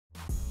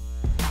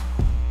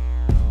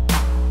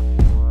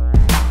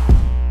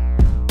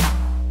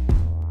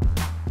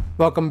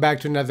Welcome back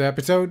to another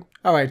episode.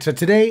 Alright, so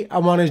today I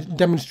want to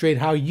demonstrate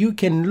how you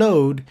can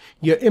load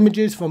your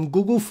images from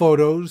Google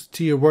Photos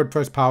to your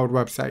WordPress powered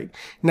website.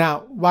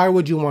 Now, why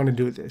would you want to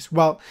do this?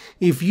 Well,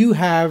 if you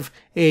have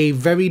a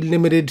very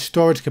limited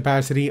storage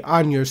capacity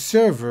on your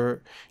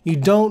server, you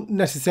don't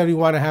necessarily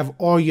want to have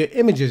all your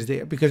images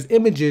there because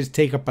images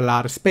take up a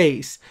lot of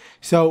space.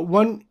 So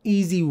one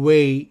easy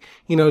way,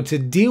 to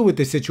deal with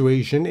this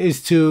situation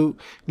is to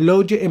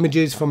load your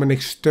images from an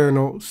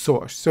external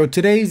source. So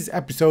today's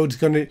episode is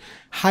going to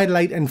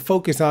highlight and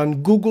focus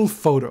on Google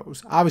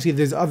Photos. Obviously,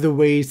 there's other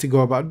ways to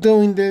go about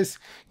doing this.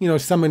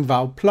 Some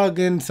involve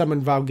plugins, some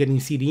involve getting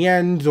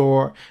CDNs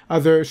or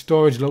other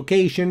storage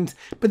locations,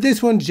 but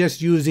this one's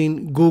just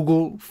using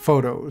Google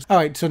Photos. All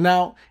right, so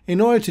now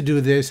in order to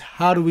do this,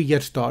 how do we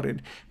get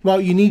started?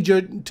 Well, you need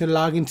to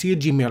log into your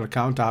Gmail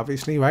account,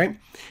 obviously, right?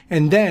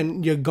 And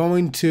then you're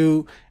going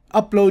to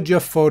upload your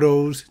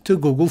photos to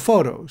Google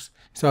Photos.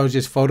 So it's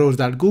just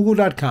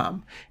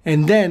photos.google.com.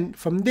 And then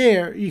from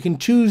there, you can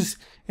choose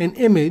an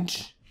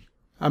image.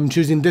 I'm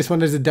choosing this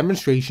one as a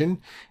demonstration,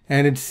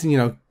 and it's,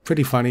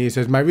 pretty funny. It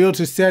says, my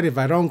realtor said if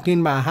I don't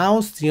clean my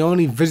house, the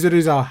only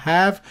visitors I'll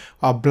have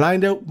are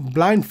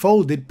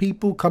blindfolded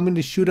people coming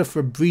to shoot a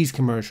Febreze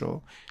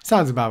commercial.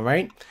 Sounds about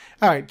right.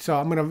 All right, so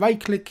I'm going to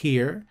right click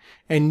here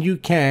and you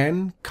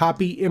can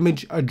copy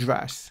image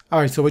address. All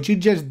right, so what you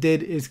just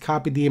did is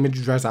copy the image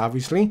address,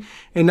 obviously,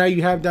 and now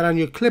you have that on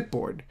your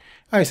clipboard.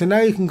 All right, so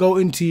now you can go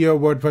into your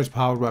WordPress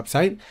powered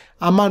website.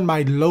 I'm on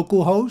my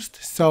local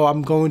host, so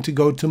I'm going to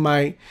go to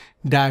my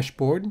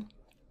dashboard.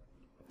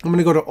 I'm going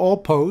to go to all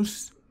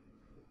posts,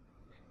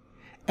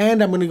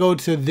 and I'm going to go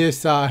to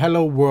this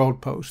hello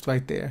world post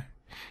right there.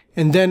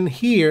 And then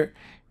here,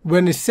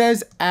 when it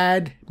says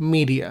add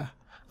media,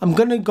 I'm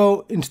going to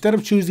go, instead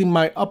of choosing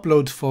my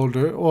uploads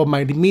folder or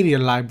my media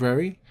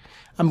library,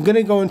 I'm going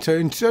to go into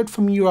insert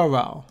from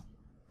URL.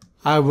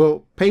 I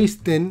will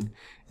paste in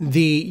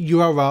the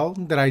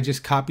URL that I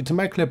just copied to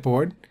my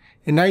clipboard,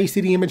 and now you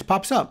see the image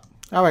pops up.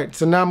 All right,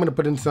 so now I'm going to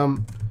put in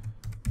some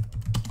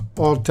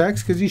alt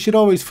text because you should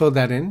always fill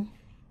that in.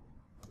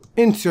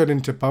 Insert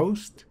into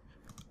post,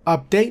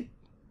 update,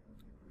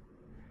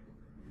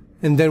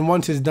 and then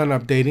once it's done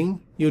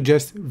updating, you'll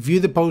just view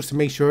the post to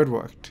make sure it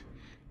worked.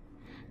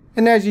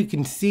 And as you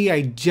can see,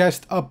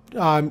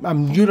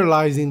 I'm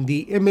utilizing the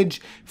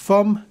image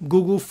from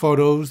Google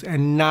Photos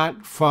and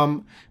not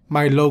from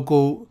my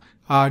local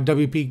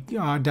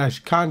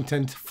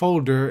WP-content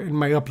folder in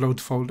my uploads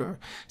folder.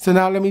 So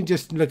now let me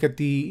just look at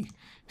the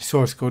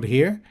source code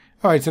here.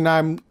 All right, so now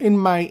I'm in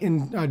my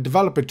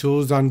developer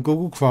tools on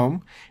Google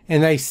Chrome,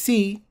 and I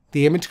see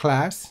the image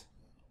class,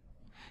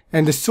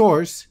 and the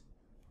source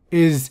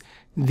is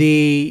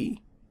the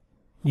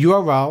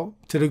URL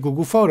to the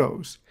Google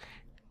Photos.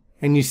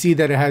 And you see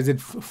that it has it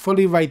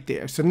fully right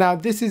there. So now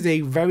this is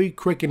a very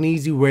quick and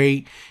easy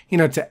way,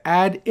 to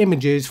add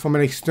images from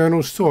an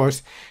external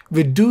source,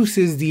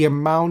 reduces the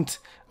amount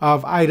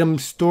of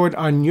items stored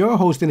on your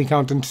hosting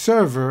account and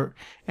server,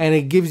 and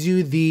it gives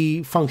you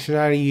the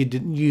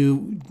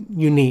functionality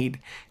you need.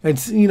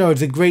 It's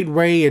it's a great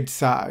way. It's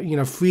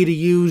free to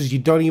use. You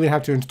don't even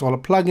have to install a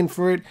plugin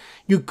for it.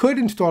 You could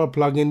install a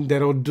plugin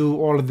that'll do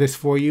all of this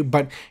for you,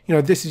 but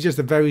this is just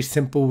a very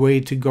simple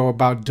way to go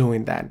about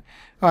doing that.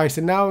 All right,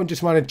 so now I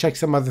just want to check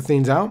some other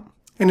things out.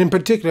 And in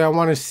particular, I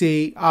want to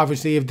see,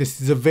 obviously, if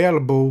this is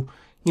available,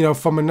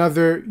 from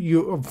another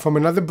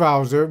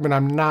browser when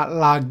I'm not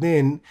logged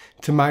in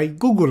to my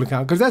Google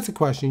account. Because that's a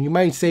question. You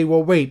might say,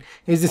 well, wait,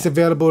 is this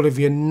available if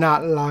you're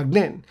not logged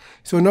in?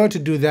 So in order to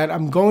do that,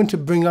 I'm going to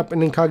bring up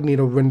an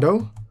incognito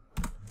window.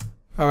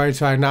 All right,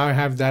 so now I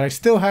have that. I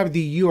still have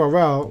the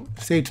URL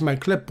saved to my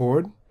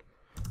clipboard.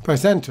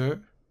 Press enter.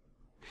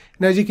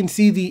 And as you can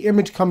see, the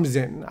image comes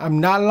in.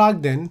 I'm not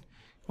logged in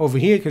over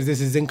here because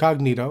this is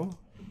incognito,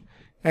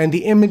 and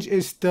the image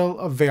is still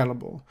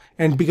available.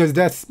 And because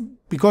this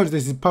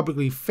is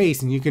publicly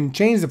facing, you can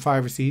change the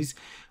privacies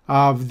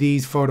of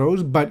these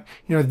photos, but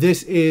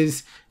this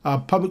is a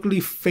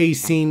publicly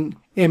facing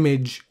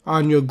image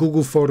on your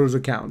Google Photos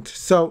account.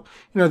 So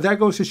that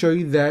goes to show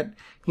you that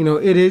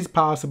it is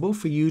possible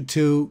for you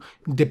to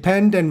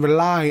depend and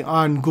rely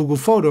on Google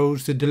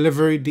Photos to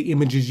deliver the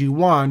images you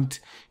want,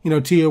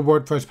 to your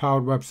WordPress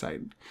powered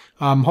website.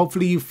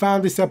 Hopefully you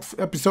found this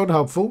episode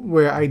helpful,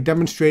 where I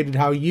demonstrated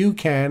how you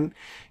can,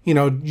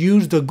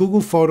 use the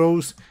Google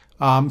Photos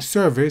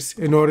service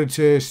in order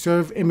to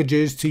serve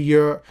images to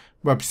your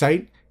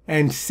website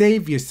and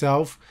save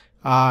yourself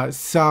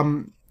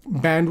some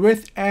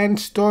bandwidth and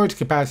storage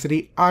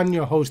capacity on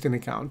your hosting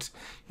accounts.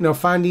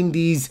 Finding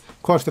these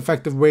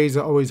cost-effective ways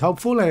are always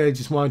helpful, and I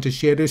just wanted to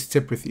share this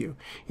tip with you.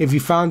 If you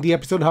found the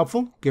episode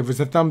helpful, give us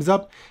a thumbs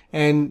up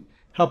and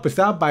help us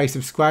out by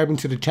subscribing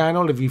to the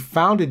channel if you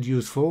found it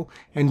useful,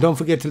 and don't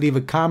forget to leave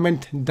a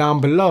comment down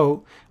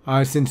below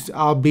since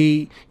I'll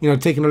be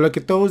taking a look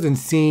at those and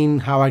seeing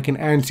how I can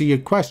answer your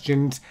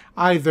questions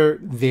either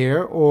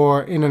there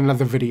or in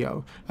another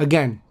video.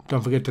 Again,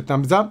 don't forget to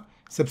thumbs up,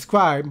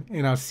 subscribe,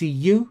 and I'll see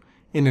you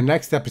in the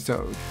next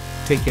episode.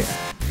 Take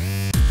care.